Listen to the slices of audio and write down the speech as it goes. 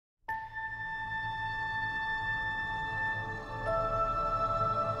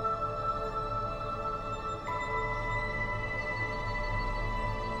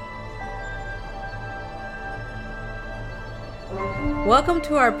Welcome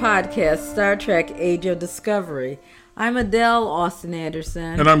to our podcast, Star Trek Age of Discovery. I'm Adele Austin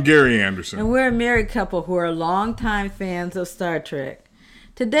Anderson. And I'm Gary Anderson. And we're a married couple who are longtime fans of Star Trek.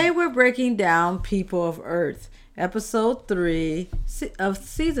 Today we're breaking down People of Earth, Episode 3 of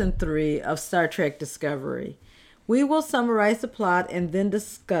Season 3 of Star Trek Discovery. We will summarize the plot and then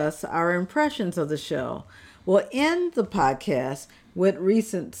discuss our impressions of the show. We'll end the podcast with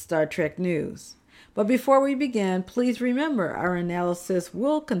recent Star Trek news. But before we begin, please remember our analysis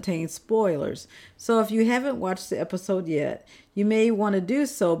will contain spoilers. So if you haven't watched the episode yet, you may want to do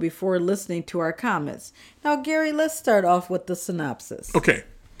so before listening to our comments. Now, Gary, let's start off with the synopsis. Okay.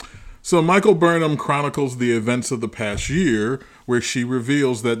 So Michael Burnham chronicles the events of the past year, where she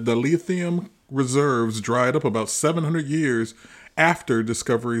reveals that the lithium reserves dried up about 700 years after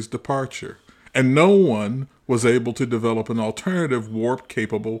Discovery's departure, and no one was able to develop an alternative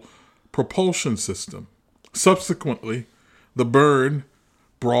warp-capable propulsion system. Subsequently, the burn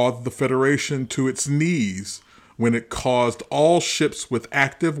brought the Federation to its knees when it caused all ships with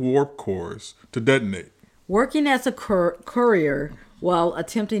active warp cores to detonate. Working as a courier while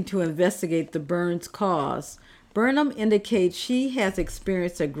attempting to investigate the burn's cause, Burnham indicates she has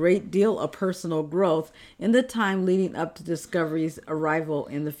experienced a great deal of personal growth in the time leading up to Discovery's arrival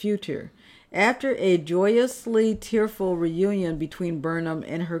in the future. After a joyously tearful reunion between Burnham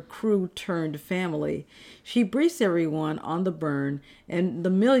and her crew-turned-family, she briefs everyone on the burn and the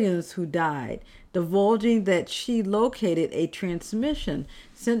millions who died, divulging that she located a transmission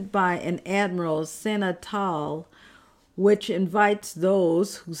sent by an Admiral Sanatal, which invites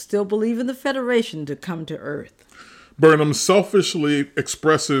those who still believe in the Federation to come to Earth. Burnham selfishly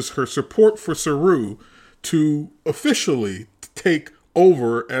expresses her support for Saru to officially take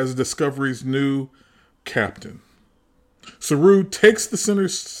over as Discovery's new captain. Saru takes the center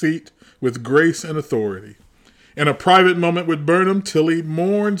seat with grace and authority. In a private moment with Burnham, Tilly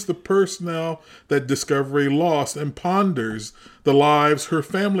mourns the personnel that Discovery lost and ponders the lives her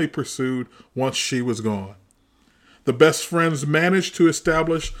family pursued once she was gone. The best friends manage to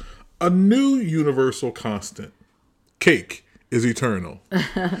establish a new universal constant. Cake is eternal,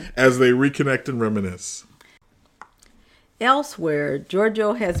 as they reconnect and reminisce. Elsewhere,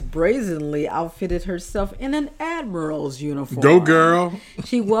 Georgiou has brazenly outfitted herself in an admiral's uniform. Go, girl.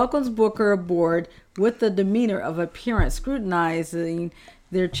 She welcomes Booker aboard with the demeanor of a parent scrutinizing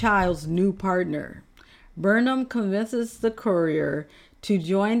their child's new partner. Burnham convinces the courier to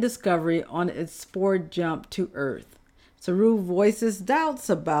join Discovery on its forward jump to Earth. Saru voices doubts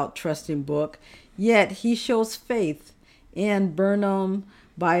about trusting Book, yet he shows faith in Burnham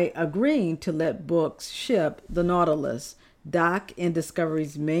by agreeing to let Book's ship, the Nautilus, dock in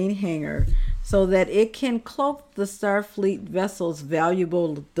Discovery's main hangar so that it can cloak the Starfleet vessel's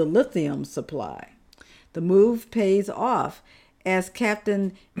valuable dilithium supply. The move pays off as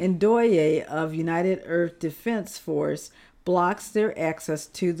Captain Ndoye of United Earth Defense Force blocks their access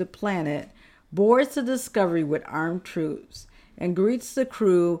to the planet, boards the Discovery with armed troops, and greets the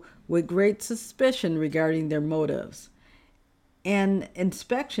crew with great suspicion regarding their motives. An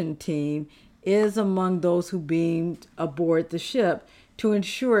inspection team is among those who beamed aboard the ship to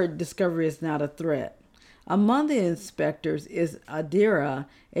ensure Discovery is not a threat. Among the inspectors is Adira,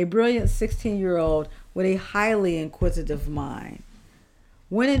 a brilliant 16-year-old with a highly inquisitive mind.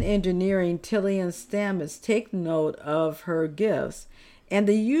 When in engineering, Tilly and Stamets take note of her gifts, and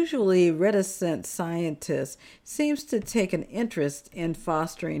the usually reticent scientist seems to take an interest in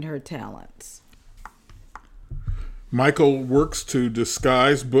fostering her talents. Michael works to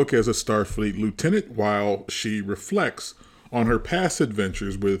disguise Book as a Starfleet lieutenant while she reflects on her past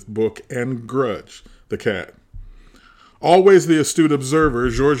adventures with Book and Grudge, the cat. Always the astute observer,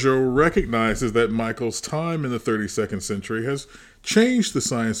 Georgiou recognizes that Michael's time in the 32nd century has changed the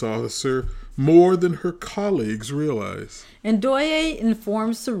science officer more than her colleagues realize. Ndoye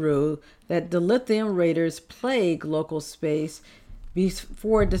informs Saru that the lithium raiders plague local space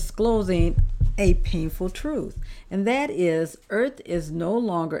before disclosing a painful truth, and that is Earth is no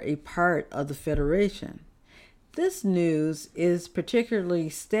longer a part of the Federation. This news is particularly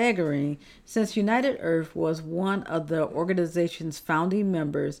staggering since United Earth was one of the organization's founding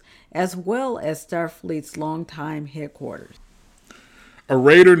members as well as Starfleet's longtime headquarters. A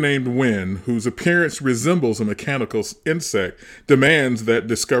raider named Wynn, whose appearance resembles a mechanical insect, demands that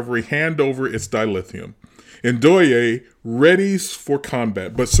Discovery hand over its dilithium. Ndoye readies for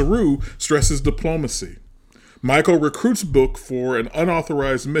combat, but Saru stresses diplomacy. Michael recruits Book for an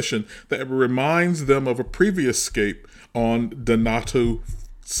unauthorized mission that reminds them of a previous escape on Donatu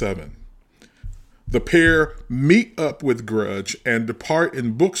 7. The pair meet up with Grudge and depart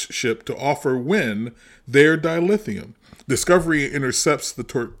in Book's ship to offer Wynn their dilithium. Discovery intercepts the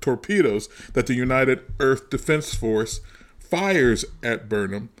torpedoes that the United Earth Defense Force fires at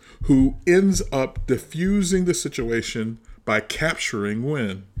Burnham, who ends up defusing the situation by capturing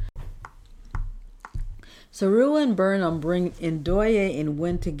Wynn. Saru and Burnham bring Ndoye and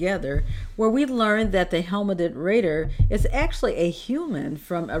Wynn together, where we learn that the helmeted raider is actually a human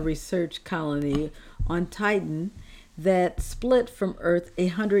from a research colony on Titan that split from Earth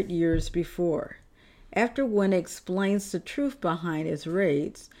 100 years before. After Wynn explains the truth behind his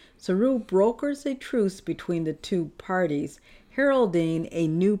raids, Saru brokers a truce between the two parties, heralding a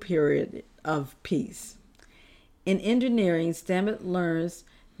new period of peace. In engineering, Stamets learns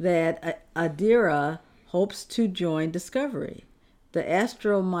that Adira hopes to join Discovery. The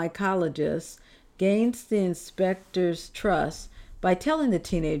astromycologist gains the inspector's trust by telling the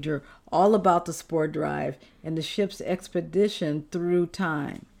teenager all about the spore drive and the ship's expedition through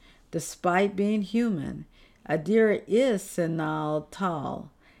time. Despite being human, Adira is Senal Tal,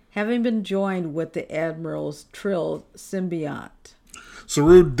 having been joined with the Admiral's Trill symbiont.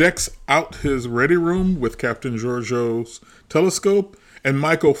 Saru decks out his ready room with Captain Georgiou's telescope, and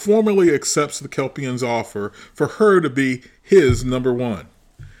Michael formally accepts the Kelpian's offer for her to be his number one.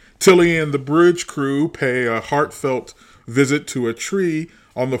 Tilly and the bridge crew pay a heartfelt visit to a tree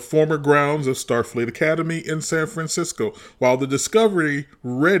on the former grounds of Starfleet Academy in San Francisco, while the Discovery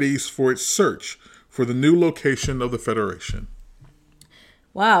readies for its search for the new location of the Federation.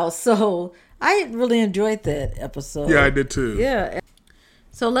 Wow, so I really enjoyed that episode. Yeah, I did too. Yeah.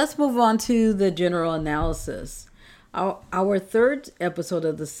 So let's move on to the general analysis. Our third episode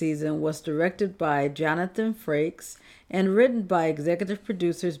of the season was directed by Jonathan Frakes and written by executive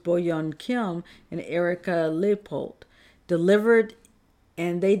producers Bo-Yeon Kim and Erica Leopold. They delivered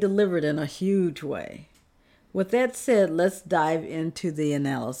in a huge way. With that said, let's dive into the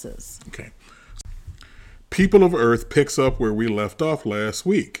analysis. Okay. People of Earth picks up where we left off last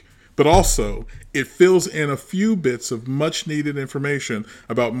week, but also it fills in a few bits of much needed information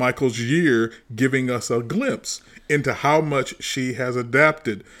about Michael's year, giving us a glimpse into how much she has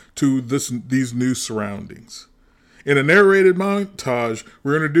adapted to these new surroundings. In a narrated montage,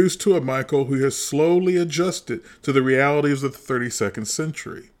 we're introduced to a Michael who has slowly adjusted to the realities of the 32nd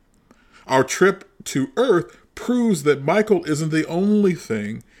century. Our trip to Earth proves that Michael isn't the only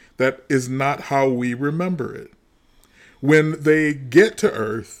thing that is not how we remember it. When they get to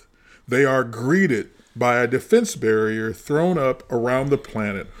Earth, they are greeted by a defense barrier thrown up around the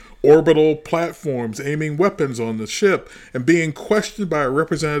planet, orbital platforms aiming weapons on the ship, and being questioned by a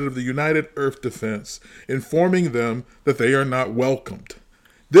representative of the United Earth Defense, informing them that they are not welcomed.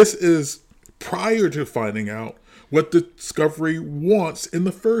 This is prior to finding out what the Discovery wants in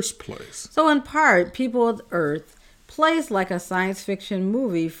the first place. So in part, People of Earth plays like a science fiction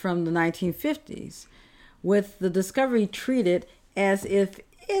movie from the 1950s, with the Discovery treated as if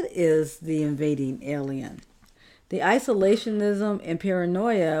it is the invading alien. The isolationism and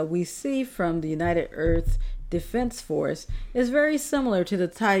paranoia we see from the United Earth Defense Force is very similar to the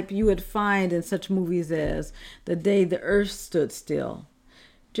type you would find in such movies as The Day the Earth Stood Still.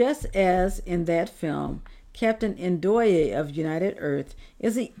 Just as in that film, Captain Ndoye of United Earth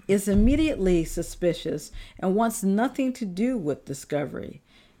is immediately suspicious and wants nothing to do with Discovery.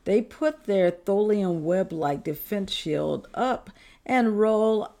 They put their Tholian web-like defense shield up and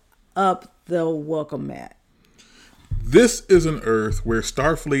roll up the welcome mat. This is an Earth where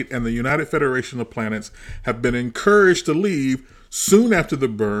Starfleet and the United Federation of Planets have been encouraged to leave soon after the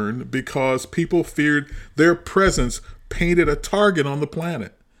burn because people feared their presence painted a target on the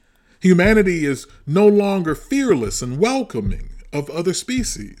planet. Humanity is no longer fearless and welcoming of other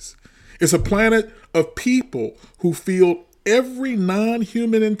species. It's a planet of people who feel every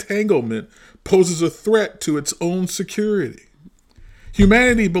non-human entanglement poses a threat to its own security.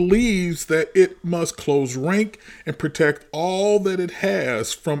 Humanity believes that it must close rank and protect all that it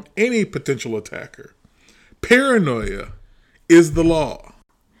has from any potential attacker. Paranoia is the law.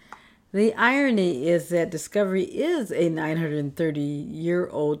 The irony is that Discovery is a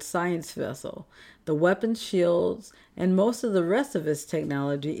 930-year-old science vessel. The weapons, shields, and most of the rest of its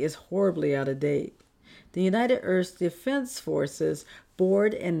technology is horribly out of date. The United Earth Defense Forces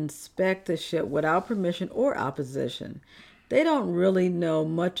board and inspect the ship without permission or opposition. They don't really know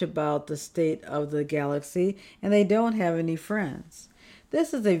much about the state of the galaxy, and they don't have any friends.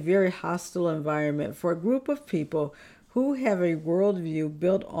 This is a very hostile environment for a group of people who have a worldview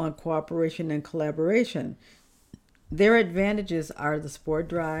built on cooperation and collaboration. Their advantages are the spore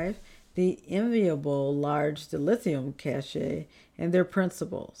drive, the enviable large dilithium cache, and their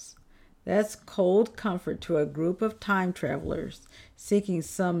principles. That's cold comfort to a group of time travelers seeking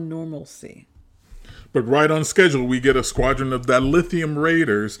some normalcy. But right on schedule, we get a squadron of dilithium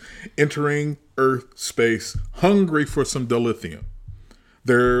raiders entering Earth space, hungry for some dilithium.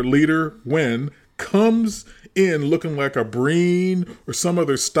 Their leader, Wen, comes in looking like a Breen or some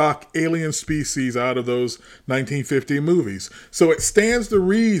other stock alien species out of those 1950 movies. So it stands to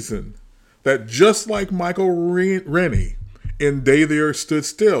reason that just like Michael Rennie in Day the Earth Stood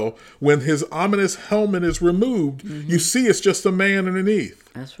Still, when his ominous helmet is removed, you see it's just a man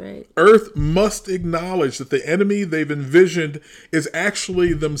underneath. That's right. Earth must acknowledge that the enemy they've envisioned is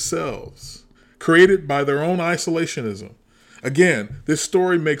actually themselves, created by their own isolationism. Again, this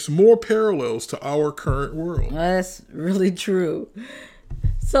story makes more parallels to our current world. That's really true.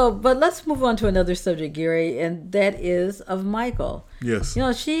 But let's move on to another subject, Gary, and that is of Michael. Yes.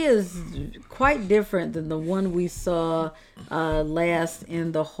 She is quite different than the one we saw last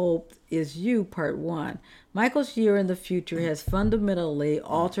in The Hope Is You, Part 1. Michael's year in the future has fundamentally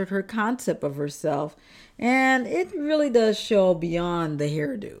altered her concept of herself, and it really does show beyond the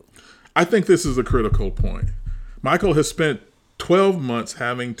hairdo. I think this is a critical point. Michael has spent 12 months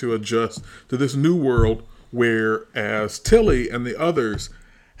having to adjust to this new world, whereas Tilly and the others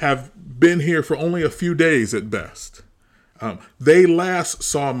have been here for only a few days at best. They last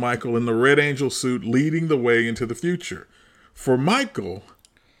saw Michael in the Red Angel suit leading the way into the future. For Michael,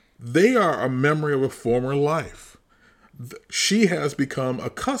 they are a memory of a former life. She has become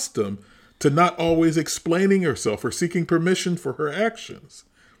accustomed to not always explaining herself or seeking permission for her actions.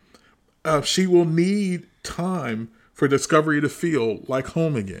 She will need time for Discovery to feel like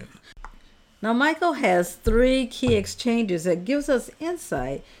home again. Now, Michael has 3 key exchanges that gives us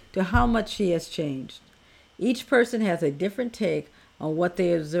insight to how much she has changed. Each person has a different take on what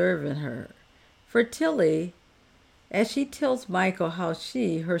they observe in her. For Tilly, as she tells Michael how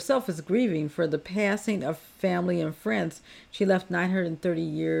she herself is grieving for the passing of family and friends she left 930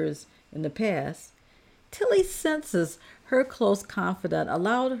 years in the past, Tilly senses her close confidant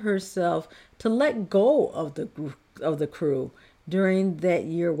allowed herself to let go of the crew during that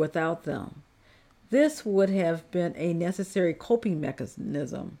year without them. This would have been a necessary coping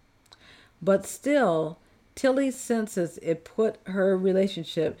mechanism. But still, Tilly senses it put her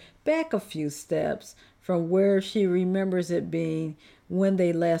relationship back a few steps from where she remembers it being when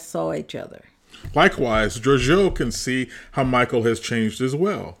they last saw each other. Likewise, Georgiou can see how Michael has changed as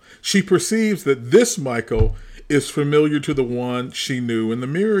well. She perceives that this Michael is familiar to the one she knew in the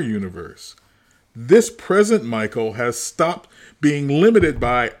Mirror Universe. This present Michael has stopped being limited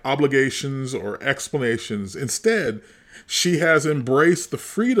by obligations or explanations. Instead, she has embraced the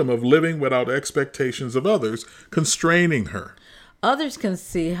freedom of living without expectations of others constraining her. Others can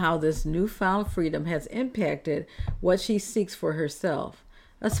see how this newfound freedom has impacted what she seeks for herself,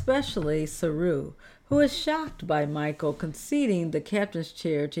 especially Saru, who is shocked by Michael conceding the captain's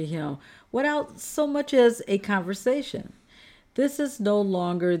chair to him without so much as a conversation. This is no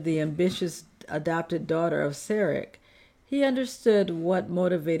longer the ambitious adopted daughter of Sarek. He understood what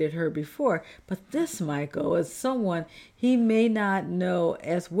motivated her before, but this Michael is someone he may not know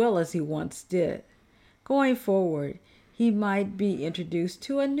as well as he once did. Going forward, he might be introduced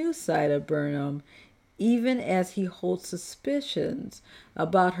to a new side of Burnham, even as he holds suspicions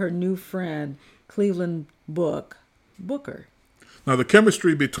about her new friend, Cleveland Booker. Now, the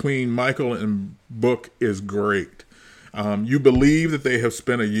chemistry between Michael and Book is great. You believe that they have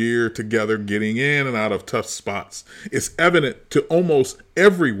spent a year together getting in and out of tough spots. It's evident to almost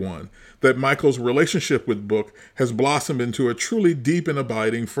everyone that Michael's relationship with Book has blossomed into a truly deep and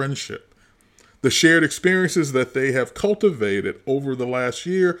abiding friendship. The shared experiences that they have cultivated over the last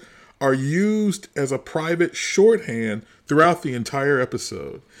year are used as a private shorthand throughout the entire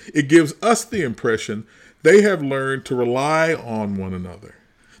episode. It gives us the impression they have learned to rely on one another.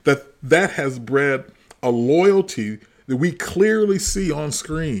 That has bred a loyalty that we clearly see on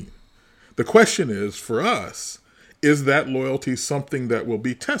screen. The question is, for us, is that loyalty something that will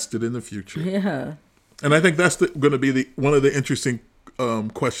be tested in the future? Yeah. And I think that's going to be one of the interesting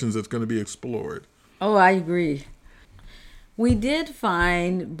questions that's going to be explored. Oh, I agree. We did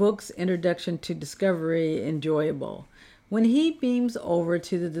find Book's introduction to Discovery enjoyable. When he beams over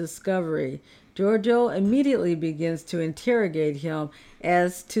to the Discovery, Georgiou immediately begins to interrogate him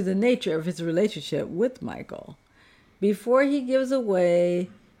as to the nature of his relationship with Michael. Before he gives away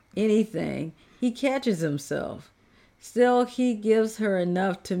anything, he catches himself. Still, he gives her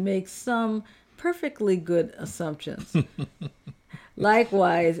enough to make some perfectly good assumptions.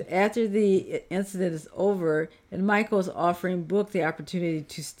 Likewise, after the incident is over and Michael is offering Book the opportunity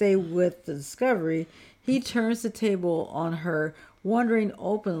to stay with the Discovery, he turns the table on her, wondering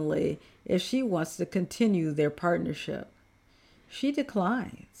openly if she wants to continue their partnership. She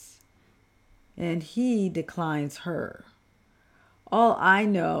declines, and he declines her. All I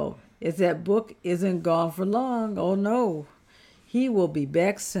know is that Book isn't gone for long. Oh no, he will be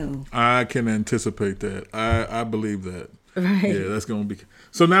back soon. I can anticipate that. I believe that. Right. Yeah, that's going to be.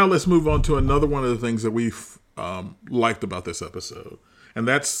 So now let's move on to another one of the things that we've liked about this episode, and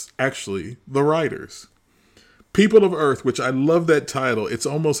that's actually the writers. People of Earth, which I love that title. It's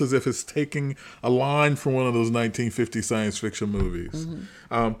almost as if it's taking a line from one of those 1950 science fiction movies.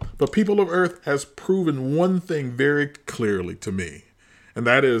 But People of Earth has proven one thing very clearly to me, and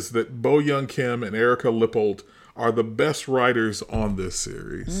that is that Bo Young Kim and Erica Lippold are the best writers on this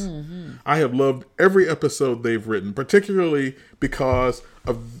series. I have loved every episode they've written, particularly because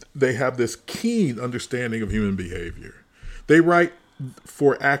they have this keen understanding of human behavior. They write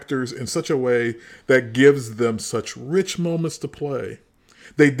for actors in such a way that gives them such rich moments to play.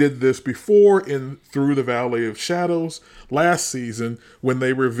 They did this before in Through the Valley of Shadows last season when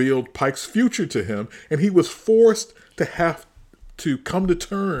they revealed Pike's future to him, and he was forced to have to come to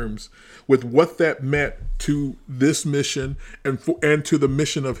terms with what that meant to this mission and to the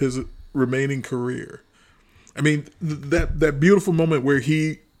mission of his remaining career. I mean, that beautiful moment where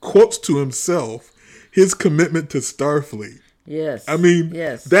he quotes to himself his commitment to Starfleet. Yes. I mean,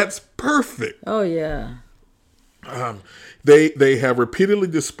 yes. That's perfect. Oh, yeah. They have repeatedly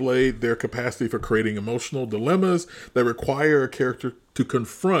displayed their capacity for creating emotional dilemmas that require a character to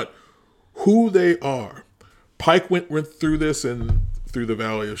confront who they are. Pike went through this in Through the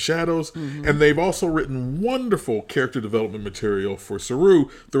Valley of Shadows, and they've also written wonderful character development material for Saru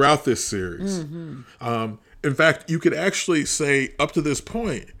throughout this series. In fact, you could actually say up to this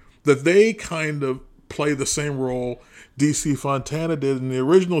point that they kind of play the same role DC Fontana did in the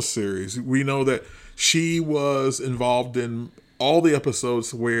original series. We know that she was involved in all the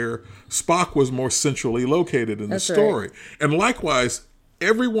episodes where Spock was more centrally located in the story. Right. And likewise,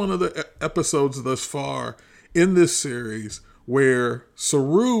 every one of the episodes thus far in this series where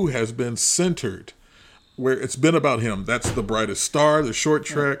Saru has been centered, where it's been about him. That's The Brightest Star, the short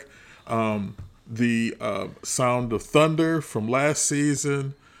trek, the Sound of Thunder from last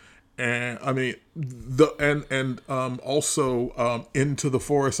season, and I mean also Into the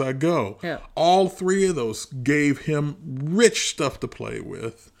Forest I Go. Yeah. All three of those gave him rich stuff to play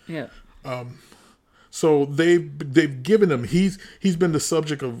with. Yeah. So they've given him, he's been the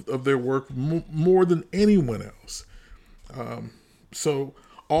subject of their work more than anyone else. So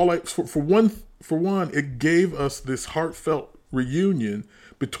for one, it gave us this heartfelt reunion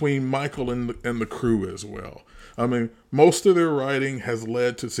between Michael and the crew as well. I mean, most of their writing has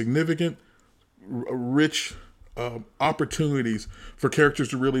led to significant, rich opportunities for characters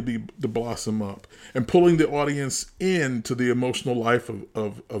to really to blossom up and pulling the audience into the emotional life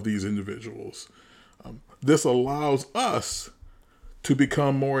of these individuals. This allows us to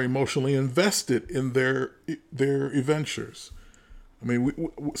become more emotionally invested in their adventures. I mean,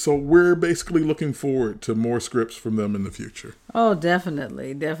 so we're basically looking forward to more scripts from them in the future. Oh,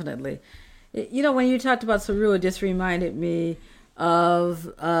 definitely, definitely. You know, when you talked about Saru, it just reminded me of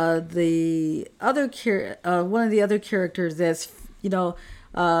the other one of the other characters that's more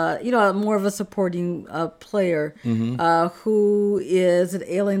of a supporting player, who is an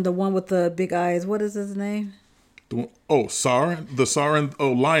alien, the one with the big eyes. What is his name? Sauron.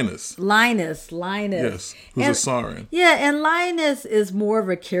 Linus. Linus. Yes, who's a Sauron. Yeah, and Linus is more of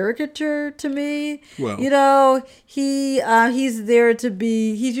a caricature to me. Well, he's there to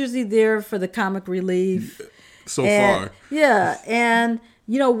be. He's usually there for the comic relief. So far. Yeah, and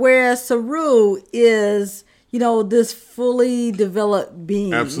whereas Saru is, this fully developed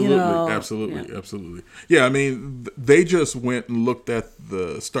being. Absolutely. Yeah, I mean, they just went and looked at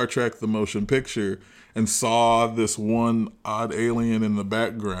the Star Trek The Motion Picture and saw this one odd alien in the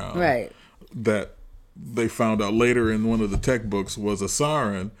background. Right. That they found out later in one of the tech books was a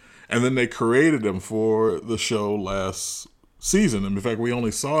Sauron. And then they created him for the show last season. And in fact, we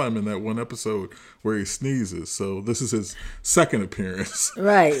only saw him in that one episode where he sneezes. So this is his second appearance.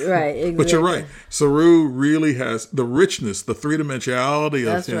 Right, exactly. But you're right. Saru really has the richness, the three-dimensionality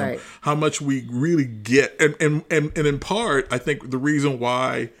of him. Right. How much we really get. And in part, I think the reason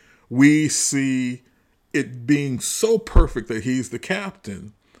why we see it being so perfect that he's the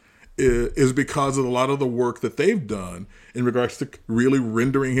captain is because of a lot of the work that they've done in regards to really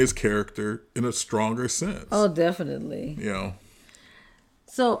rendering his character in a stronger sense. Oh, definitely.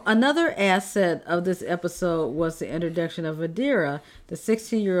 So another asset of this episode was the introduction of Adira, the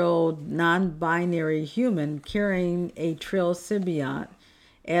 16-year-old non-binary human carrying a Trill symbiont,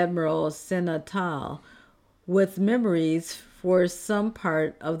 Admiral Senatal, with memories for some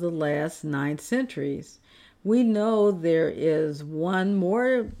part of the last 9 centuries. We know there is one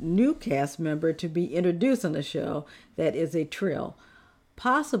more new cast member to be introduced on the show that is a Trill.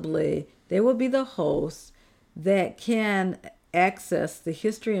 Possibly they will be the hosts that can access the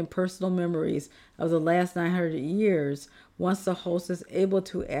history and personal memories of the last 900 years once the host is able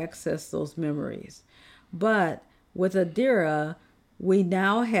to access those memories. But with Adira, we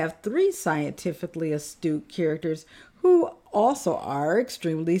now have 3 scientifically astute characters who also are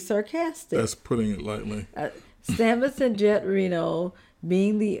extremely sarcastic. That's putting it lightly. Stamets and Jet Reno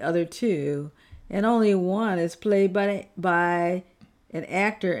being the other 2, and only one is played by an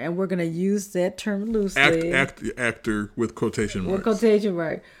actor, and we're going to use that term loosely. Actor with quotation marks. With quotation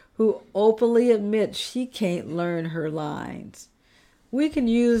mark, who openly admits she can't learn her lines. We can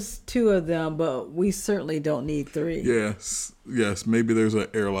use 2 of them, but we certainly don't need 3. Yes. Maybe there's an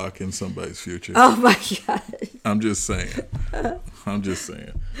airlock in somebody's future. Oh my God. I'm just saying.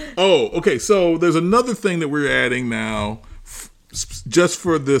 Oh, okay. So there's another thing that we're adding now, just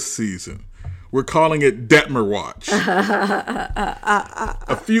for this season. We're calling it Detmer Watch.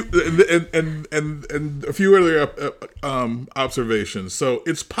 A few and a few other observations. So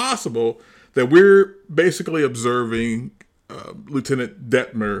it's possible that we're basically observing Lieutenant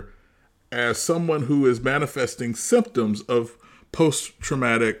Detmer as someone who is manifesting symptoms of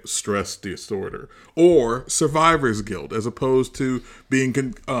post-traumatic stress disorder or survivor's guilt, as opposed to being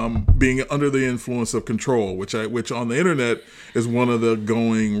under the influence of control, which on the internet is one of the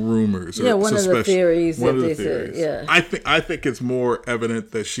going rumors. Yeah, one of the theories that they said. Yeah, I think it's more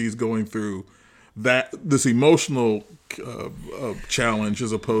evident that she's going through this emotional challenge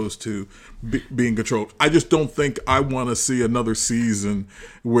as opposed to being controlled. I just don't think I want to see another season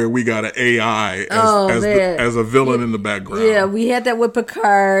where we got an AI as a villain in the background. Yeah, we had that with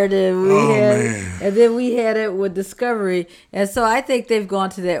Picard, and then we had it with Discovery, and so I think they've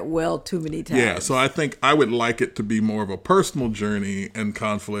gone to that well too many times. Yeah, so I think I would like it to be more of a personal journey and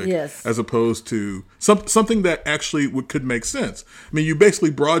conflict, as opposed to something that actually could make sense. I mean, you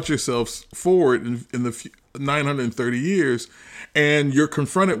basically brought yourselves forward in the 930 years, and you're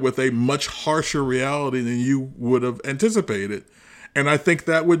confronted with a much harsher reality than you would have anticipated. And I think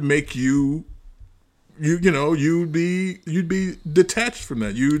that would make you'd be detached from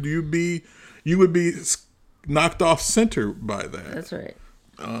that. You would be knocked off center by that. That's right.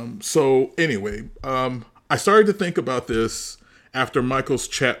 So anyway, I started to think about this after Michael's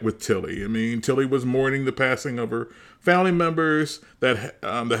chat with Tilly. I mean, Tilly was mourning the passing of her family members that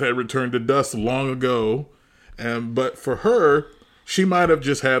had returned to dust long ago. But for her, she might have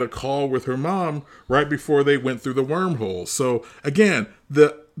just had a call with her mom right before they went through the wormhole. So again,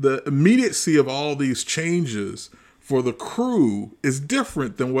 the immediacy of all these changes for the crew is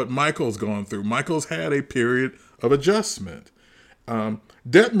different than what Michael's gone through. Michael's had a period of adjustment.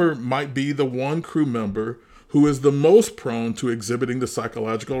 Detmer might be the one crew member who is the most prone to exhibiting the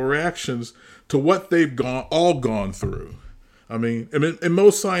psychological reactions to what they've all gone through. I mean, in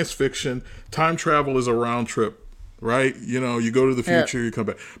most science fiction, time travel is a round trip, right? You know, you go to the future, you come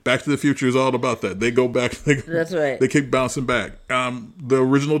back. Back to the Future is all about that. They go back. That's right. They keep bouncing back. The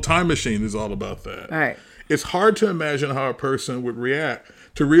original Time Machine is all about that. All right. It's hard to imagine how a person would react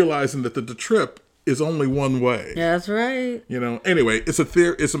to realizing that the trip is only one way. That's right. You know. Anyway, it's a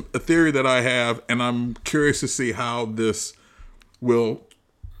theory. It's a theory that I have, and I'm curious to see how this will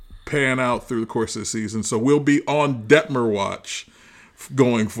pan out through the course of the season. So we'll be on Detmer watch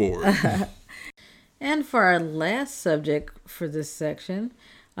going forward. And for our last subject for this section,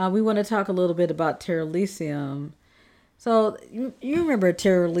 we want to talk a little bit about Terra Elysium. So you remember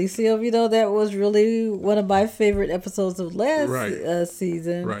Terra Elysium? You know, that was really one of my favorite episodes of last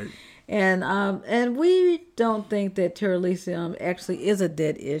season. Right. And we don't think that Terra Elysium actually is a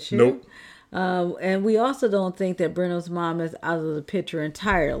dead issue. Nope. And we also don't think that Brenham's mom is out of the picture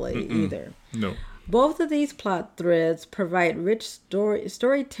entirely either. No. Both of these plot threads provide rich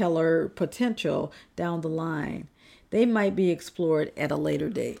storyteller potential down the line. They might be explored at a later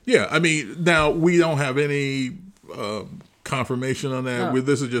date. Yeah, I mean, now we don't have any confirmation on that. No.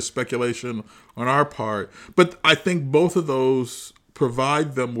 This is just speculation on our part. But I think both of those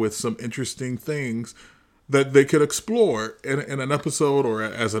provide them with some interesting things that they could explore in an episode or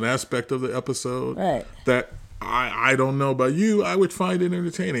as an aspect of the episode. Right. That I don't know about you, I would find it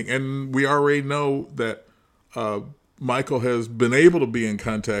entertaining. And we already know that Michael has been able to be in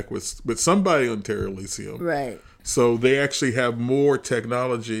contact with somebody on Terra Elysium. Right. So they actually have more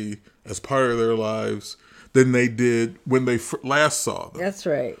technology as part of their lives than they did when they last saw them. That's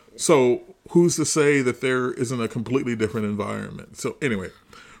right. So who's to say that there isn't a completely different environment? So anyway.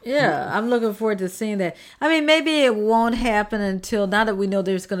 Yeah, I'm looking forward to seeing that. I mean, maybe it won't happen until, now that we know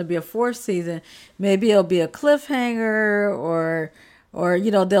there's going to be a fourth season, maybe it'll be a cliffhanger or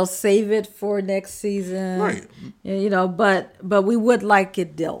they'll save it for next season. Right. But we would like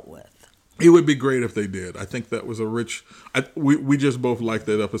it dealt with. It would be great if they did. I think that was a rich... We just both liked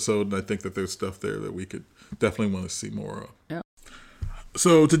that episode, and I think that there's stuff there that we could definitely want to see more of. Yeah.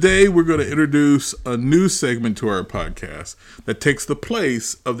 So today we're going to introduce a new segment to our podcast that takes the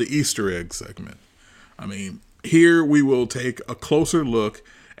place of the Easter egg segment. I mean, here we will take a closer look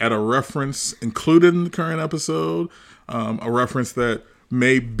at a reference included in the current episode, a reference that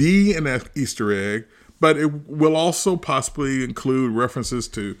may be an Easter egg, but it will also possibly include references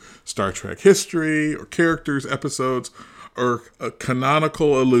to Star Trek history or characters, episodes, or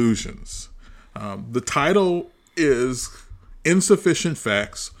canonical allusions. The title is Insufficient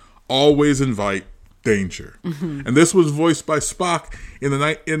Facts Always Invite Danger. Mm-hmm. And this was voiced by Spock in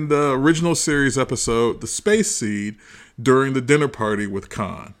the original series episode, The Space Seed, during the dinner party with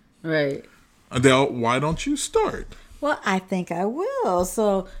Khan. Right. Adele, why don't you start? Well, I think I will.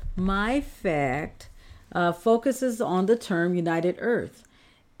 So my fact focuses on the term United Earth.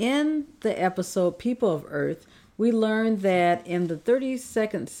 In the episode People of Earth, we learned that in the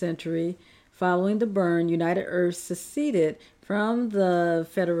 32nd century, following the burn, United Earth seceded from the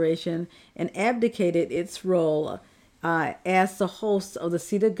Federation and abdicated its role as the host of the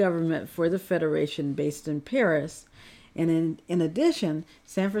seat of government for the Federation based in Paris. And in addition,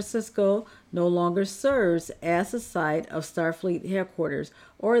 San Francisco no longer serves as the site of Starfleet headquarters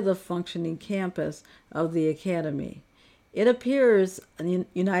or the functioning campus of the Academy. It appears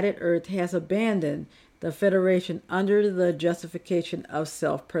United Earth has abandoned the Federation under the justification of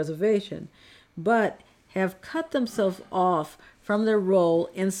self-preservation, but have cut themselves off from their role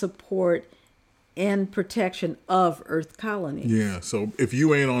in support and protection of Earth colonies. Yeah, so if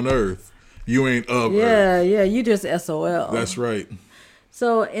you ain't on Earth, you ain't of Earth. Yeah, you just SOL. That's right.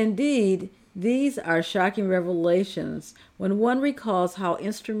 So indeed, these are shocking revelations when one recalls how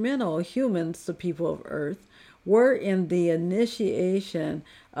instrumental humans, the people of Earth, were in the initiation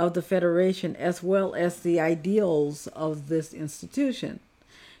of the Federation as well as the ideals of this institution.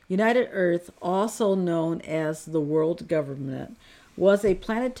 United Earth, also known as the World Government, was a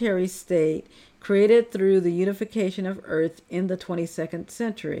planetary state created through the unification of Earth in the 22nd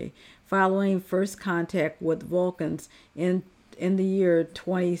century, following first contact with Vulcans in the year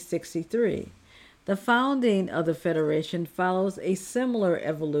 2063. The founding of the Federation follows a similar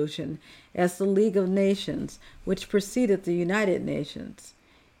evolution as the League of Nations, which preceded the United Nations.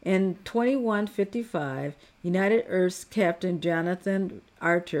 In 2155, United Earth's Captain Jonathan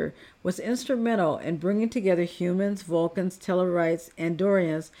Archer was instrumental in bringing together humans, Vulcans, Tellarites,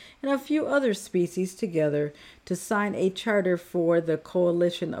 Andorians, and a few other species together to sign a charter for the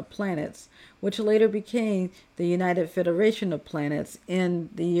Coalition of Planets, which later became the United Federation of Planets in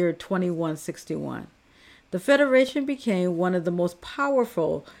the year 2161. The Federation became one of the most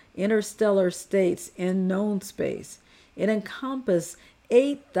powerful interstellar states in known space. It encompassed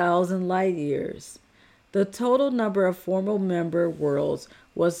 8,000 light years. The total number of formal member worlds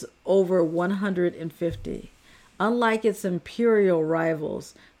was over 150. Unlike its imperial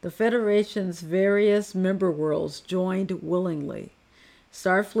rivals, the Federation's various member worlds joined willingly.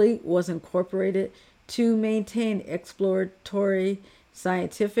 Starfleet was incorporated to maintain exploratory,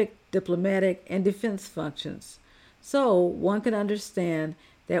 scientific, diplomatic, and defense functions. So one can understand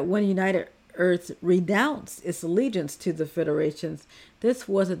that when United Earth renounced its allegiance to the Federations, this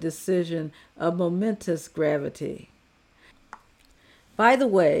was a decision of momentous gravity. By the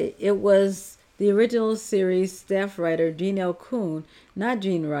way, it was the original series staff writer Gene L. Coon, not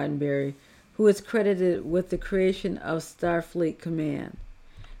Gene Roddenberry, who is credited with the creation of Starfleet Command.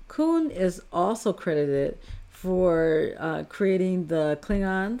 Coon is also credited for creating the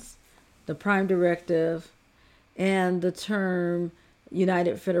Klingons, the Prime Directive, and the term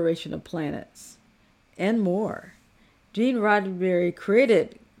United Federation of Planets, and more. Gene Roddenberry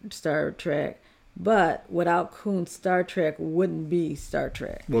created Star Trek, but without Coon, Star Trek wouldn't be Star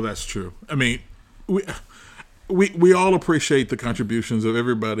Trek. Well, that's true. I mean, we all appreciate the contributions of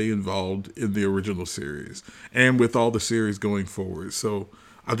everybody involved in the original series and with all the series going forward. So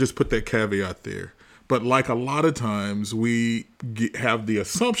I'll just put that caveat there. But like a lot of times, we have the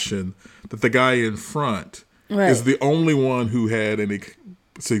assumption that the guy in front Right. is the only one who had any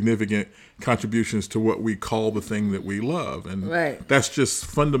significant contributions to what we call the thing that we love. And Right. that's just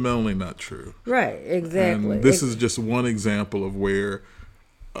fundamentally not true. Right, exactly. And this is just one example of where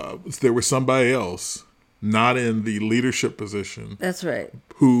there was somebody else, not in the leadership position, That's right.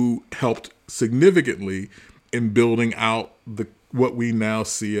 who helped significantly in building out what we now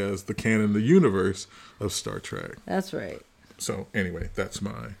see as the canon, the universe of Star Trek. That's right. So anyway, that's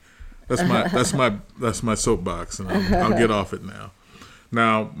my soapbox, and I'll get off it now.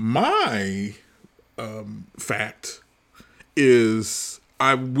 Now my fact is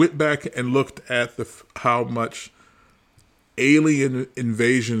I went back and looked at how much alien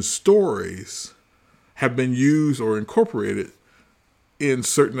invasion stories have been used or incorporated in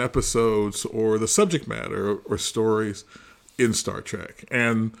certain episodes or the subject matter or stories in Star Trek.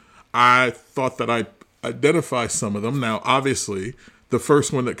 And I thought that I identify some of them. Now, obviously, the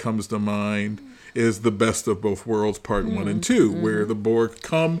first one that comes to mind is The Best of Both Worlds, Part 1 and 2, where the Borg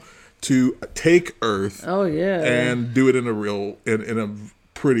come to take Earth Oh, yeah. and do it in a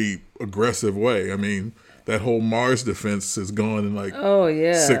pretty aggressive way. I mean, that whole Mars defense is gone in like Oh,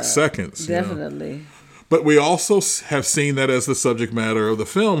 yeah. 6 seconds. you know. Definitely. But we also have seen that as the subject matter of the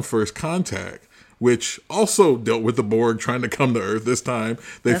film First Contact, which also dealt with the Borg trying to come to Earth. This time,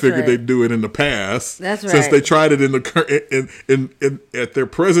 they That's figured right. they'd do it in the past. That's Since right. they tried it in at their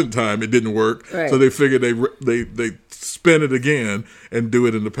present time, it didn't work. Right. So they figured they spin it again and do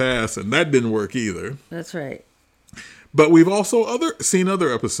it in the past, and that didn't work either. That's right. But we've also seen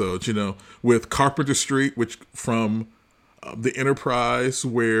other episodes, with Carpenter Street, which from the Enterprise,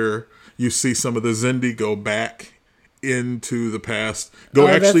 where you see some of the Xindi go back into the past.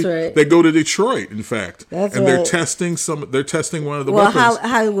 That's right. They go to Detroit, in fact. That's and right. they're testing one of the Well, weapons.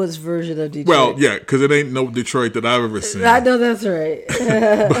 Hollywood's version of Detroit. Well, yeah, because it ain't no Detroit that I've ever seen. I know that's right.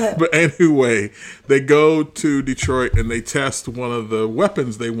 But anyway, they go to Detroit and they test one of the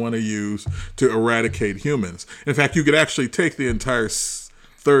weapons they want to use to eradicate humans. In fact, you could actually take the entire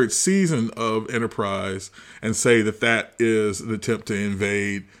third season of Enterprise and say that is an attempt to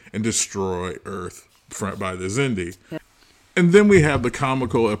invade and destroy Earth by the Xindi. Yeah. And then we have the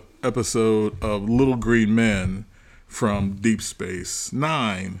comical episode of Little Green Men from Deep Space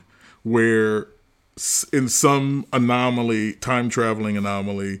Nine, where in some time-traveling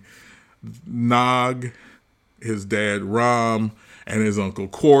anomaly, Nog, his dad Rom, and his uncle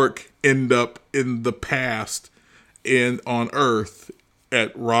Quark end up in the past on Earth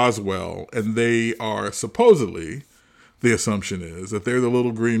at Roswell, and they are supposedly, the assumption is that they're the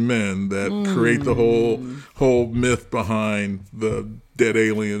little green men that create the whole myth behind the dead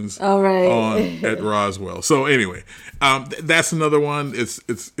aliens All right. at Roswell. So anyway, that's another one. It's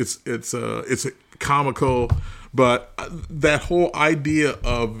comical, but that whole idea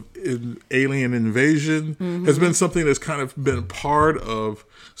of alien invasion has been something that's kind of been part of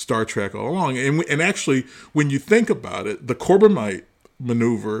Star Trek all along. And actually, when you think about it, the Corbomite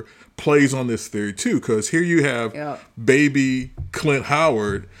maneuver plays on this theory too, because here you have baby Clint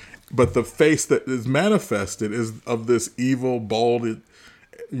Howard, but the face that is manifested is of this evil, balded,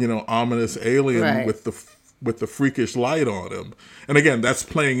 ominous alien with the freakish light on him. And again, that's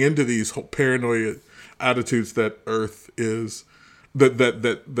playing into these whole paranoid attitudes that Earth is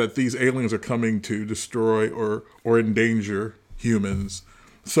that these aliens are coming to destroy or endanger humans.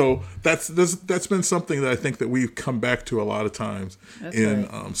 So that's been something that I think that we've come back to a lot of times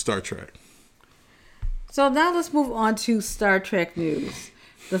in Star Trek. So now let's move on to Star Trek news.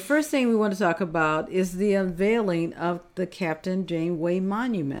 The first thing we want to talk about is the unveiling of the Captain Janeway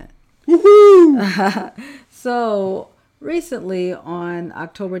Monument. Woohoo! So recently, on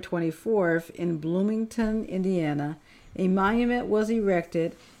October 24th in Bloomington, Indiana, a monument was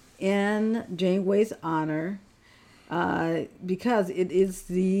erected in Janeway's honor. Because it is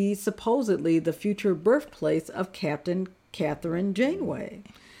supposedly the future birthplace of Captain Catherine Janeway.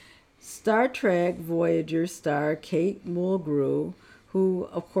 Star Trek Voyager star Kate Mulgrew, who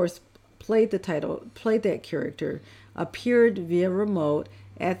of course played that character, appeared via remote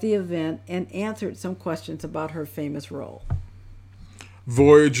at the event and answered some questions about her famous role.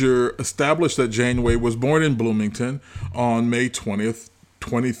 Voyager established that Janeway was born in Bloomington on May 20th,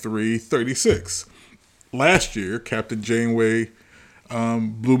 2336. Last year, Captain Janeway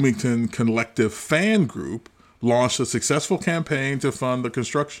Bloomington Collective Fan Group launched a successful campaign to fund the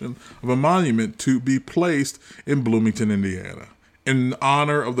construction of a monument to be placed in Bloomington, Indiana, in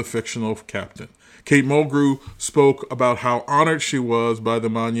honor of the fictional captain. Kate Mulgrew spoke about how honored she was by the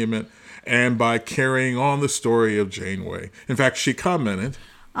monument and by carrying on the story of Janeway. In fact, she commented,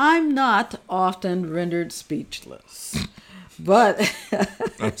 "I'm not often rendered speechless, but..."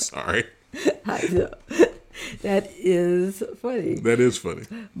 I'm sorry. I know. That is funny. That is funny.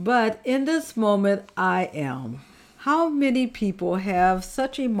 But in this moment, I am. How many people have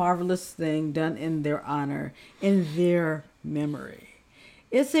such a marvelous thing done in their honor, in their memory?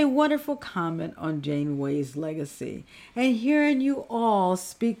 It's a wonderful comment on Janeway's legacy, and hearing you all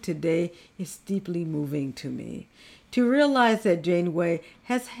speak today is deeply moving to me. To realize that Janeway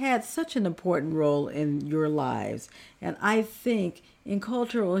has had such an important role in your lives, and I think in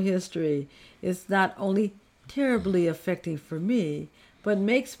cultural history, is not only terribly affecting for me, but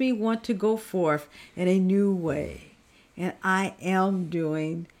makes me want to go forth in a new way. And I am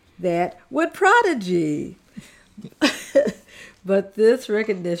doing that with Prodigy. But this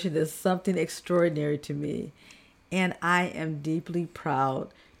recognition is something extraordinary to me, and I am deeply proud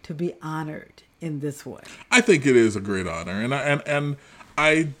to be honored in this way. I think it is a great honor, and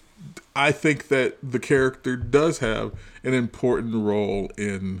I think that the character does have an important role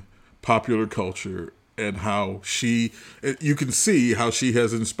in popular culture, and how you can see how she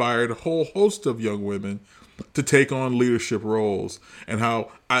has inspired a whole host of young women to take on leadership roles, and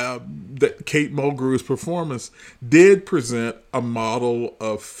how that Kate Mulgrew's performance did present a model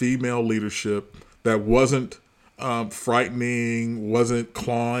of female leadership that wasn't frightening, wasn't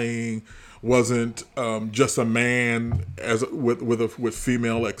clawing, wasn't just a man with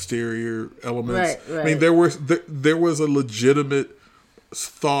female exterior elements. Right. I mean, there was a legitimate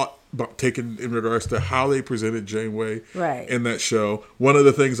thought taken in regards to how they presented Janeway in that show. One of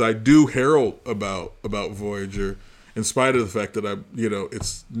the things I do herald about Voyager, in spite of the fact that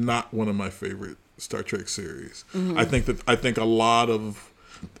it's not one of my favorite Star Trek series. Mm-hmm. I think a lot of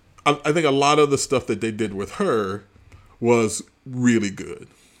the stuff that they did with her was really good.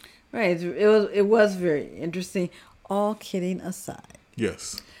 Right. It was very interesting. All kidding aside.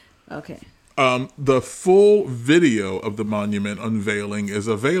 Yes. Okay. The full video of the monument unveiling is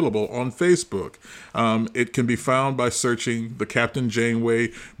available on Facebook. It can be found by searching the Captain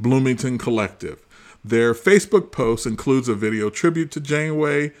Janeway Bloomington Collective. Their Facebook post includes a video tribute to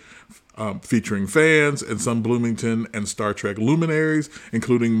Janeway, featuring fans and some Bloomington and Star Trek luminaries,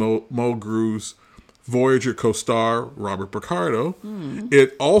 including Mulgrew's Voyager co-star Robert Picardo.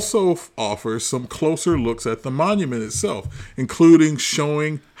 It also offers some closer looks at the monument itself, including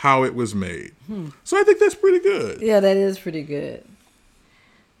showing how it was made. So I think that's pretty good. Yeah, that is pretty good.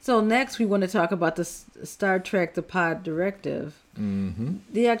 So next we want to talk about the Star Trek The Pod Directive. Mm-hmm.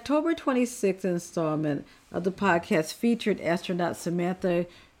 The October 26th installment of the podcast featured astronaut Samantha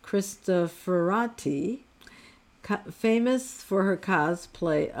Cristoforati, famous for her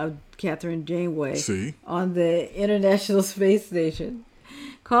cosplay of Catherine Janeway on the International Space Station.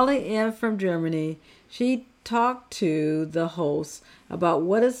 Calling in from Germany, she talked to the host about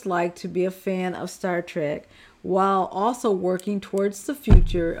what it's like to be a fan of Star Trek while also working towards the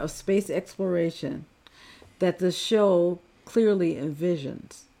future of space exploration that the show clearly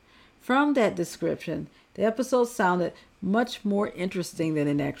envisions. From that description, the episode sounded much more interesting than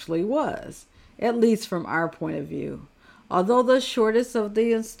it actually was, at least from our point of view. Although the shortest of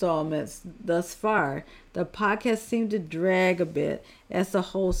the installments thus far, the podcast seemed to drag a bit as the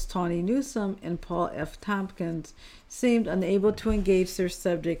hosts Tawny Newsome and Paul F. Tompkins seemed unable to engage their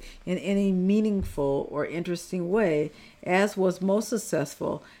subject in any meaningful or interesting way, as was most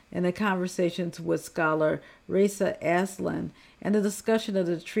successful in the conversations with scholar Reza Aslan and the discussion of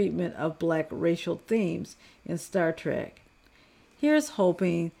the treatment of Black racial themes in Star Trek. Here's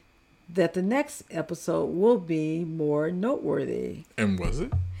hoping that the next episode will be more noteworthy. And was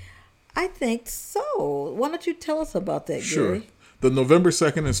it? I think so. Why don't you tell us about that, Sure. Gary? The November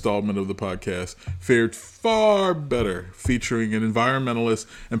 2nd installment of the podcast fared far better, featuring an environmentalist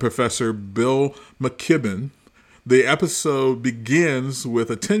and Professor Bill McKibben. The episode begins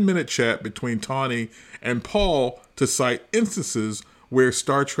with a 10-minute chat between Tawny and Paul to cite instances where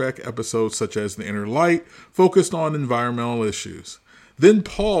Star Trek episodes such as The Inner Light focused on environmental issues. Then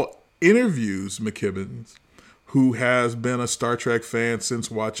Paul interviews McKibben, who has been a Star Trek fan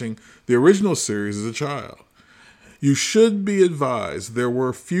since watching the original series as a child. You should be advised there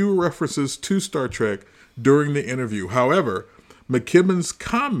were few references to Star Trek during the interview. However, McKibben's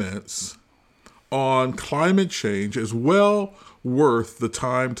comments on climate change is well worth the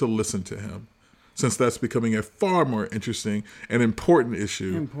time to listen to him, since that's becoming a far more interesting and important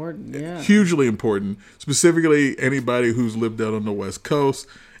issue. Important, yeah. Hugely important, specifically anybody who's lived out on the West Coast,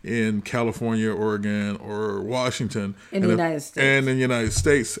 in California, Oregon, or Washington. In the United States. And in the United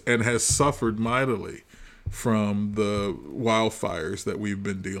States, and has suffered mightily from the wildfires that we've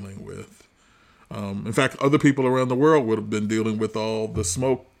been dealing with. In fact, other people around the world would have been dealing with all the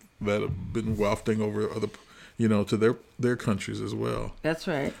smoke that have been wafting over other, to their countries as well. That's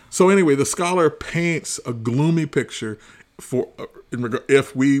right. So anyway, the scholar paints a gloomy picture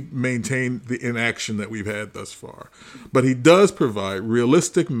if we maintain the inaction that we've had thus far. But he does provide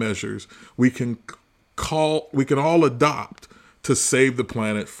realistic measures we can all adopt to save the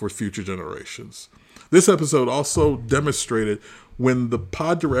planet for future generations. This episode also demonstrated when the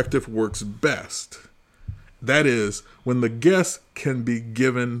pod directive works best. That is, when the guest can be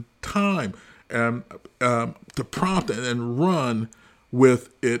given time to prompt and run with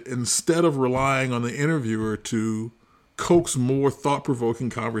it instead of relying on the interviewer to coax more thought-provoking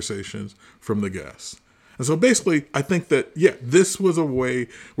conversations from the guests. And so basically, I think that, this was a way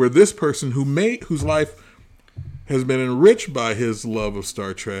where this person whose life has been enriched by his love of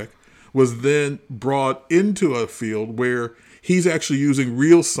Star Trek was then brought into a field where he's actually using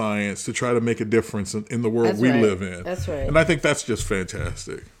real science to try to make a difference in the world we live in. That's right. And I think that's just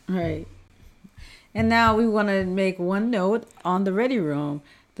fantastic. Right. And now we want to make one note on the Ready Room,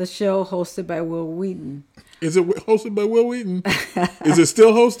 the show hosted by Will Wheaton. Is it hosted by Will Wheaton? Is it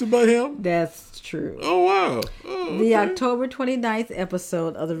still hosted by him? That's true. Oh, wow. Oh, okay. The October 29th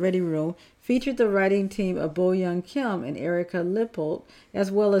episode of the Ready Room featured the writing team of Bo Young Kim and Erica Lippold, as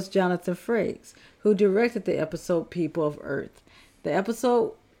well as Jonathan Frakes, who directed the episode People of Earth. The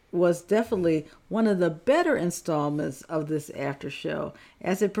episode was definitely one of the better installments of this after show,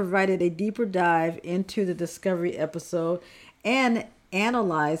 as it provided a deeper dive into the Discovery episode and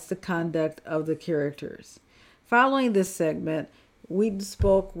analyzed the conduct of the characters. Following this segment, Wheaton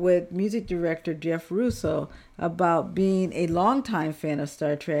spoke with music director Jeff Russo about being a longtime fan of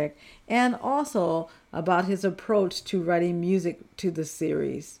Star Trek and also about his approach to writing music to the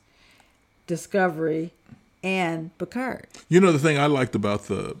series, Discovery, and Picard. The thing I liked about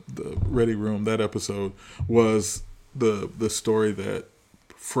the Ready Room, that episode, was the story that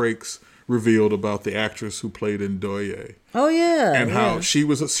Frakes revealed about the actress who played Ndoye. Oh, yeah. And how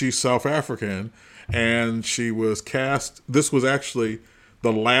she's South African, and she was cast. This was actually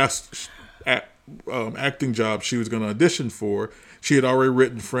the last acting job she was going to audition for. She had already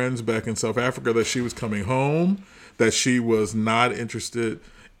written friends back in South Africa that she was coming home, that she was not interested.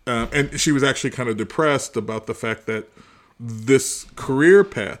 And she was actually kind of depressed about the fact that this career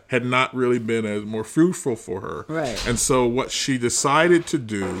path had not really been as more fruitful for her. Right. And so what she decided to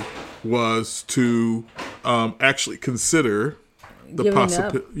do was to actually consider the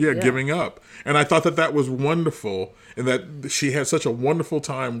possibility, giving up. And I thought that was wonderful, and that she had such a wonderful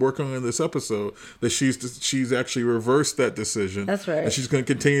time working on this episode that she's actually reversed that decision. That's right. And she's going to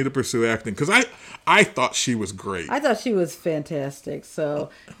continue to pursue acting, because I thought she was great. I thought she was fantastic. So,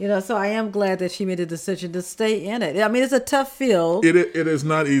 so I am glad that she made a decision to stay in it. I mean, it's a tough field. It is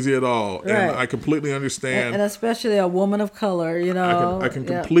not easy at all. Right. And I completely understand. And especially a woman of color, I can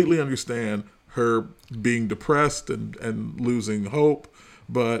completely understand her being depressed and losing hope,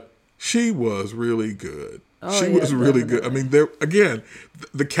 but she was really good. She was really good. I mean,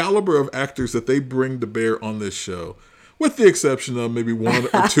 the caliber of actors that they bring to bear on this show, with the exception of maybe one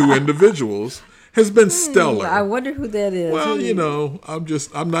or two individuals, has been stellar. I wonder who that is. Well,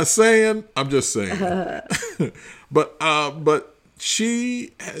 I'm not saying. I'm just saying. But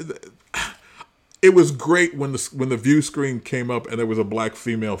she had, it was great when the view screen came up and there was a black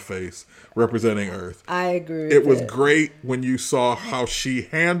female face representing Earth. I agree. It was great when you saw how she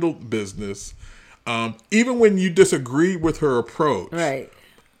handled business, even when you disagreed with her approach. Right.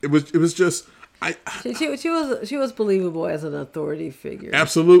 It was just she was believable as an authority figure.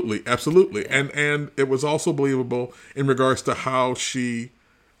 Absolutely, and it was also believable in regards to how she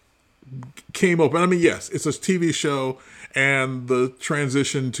came up. And I mean, yes, it's a TV show, and the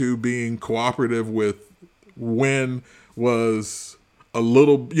transition to being cooperative with Wynn was a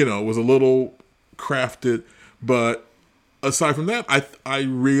little crafted, but aside from that, I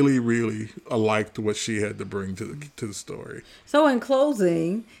really, really liked what she had to bring to the story. So in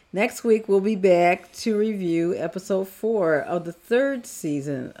closing, next week we'll be back to review episode 4 of the 3rd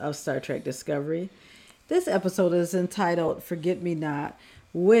season of Star Trek Discovery. This episode is entitled Forget Me Not,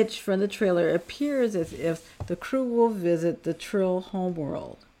 which from the trailer appears as if the crew will visit the Trill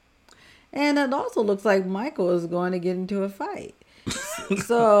homeworld. And it also looks like Michael is going to get into a fight.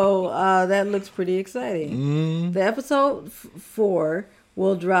 So that looks pretty exciting. The episode 4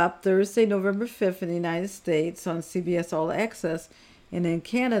 will drop Thursday, November 5th in the United States on CBS All Access, and in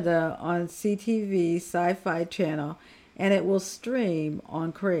Canada on CTV Sci-Fi Channel, and it will stream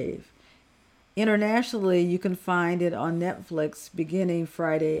on Crave. Internationally, you can find it on Netflix beginning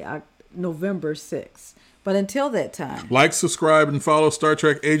Friday, November 6th. But until that time, like, subscribe, and follow Star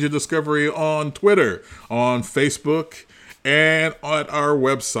Trek Age of Discovery on Twitter, on Facebook, and at our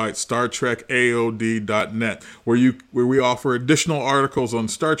website, StarTrekAOD.net, where we offer additional articles on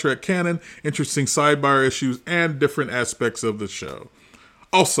Star Trek canon, interesting sidebar issues, and different aspects of the show.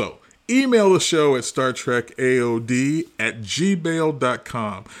 Also, email the show at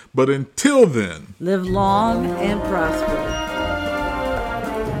StarTrekAOD@gmail.com. But until then, live long and prosperous.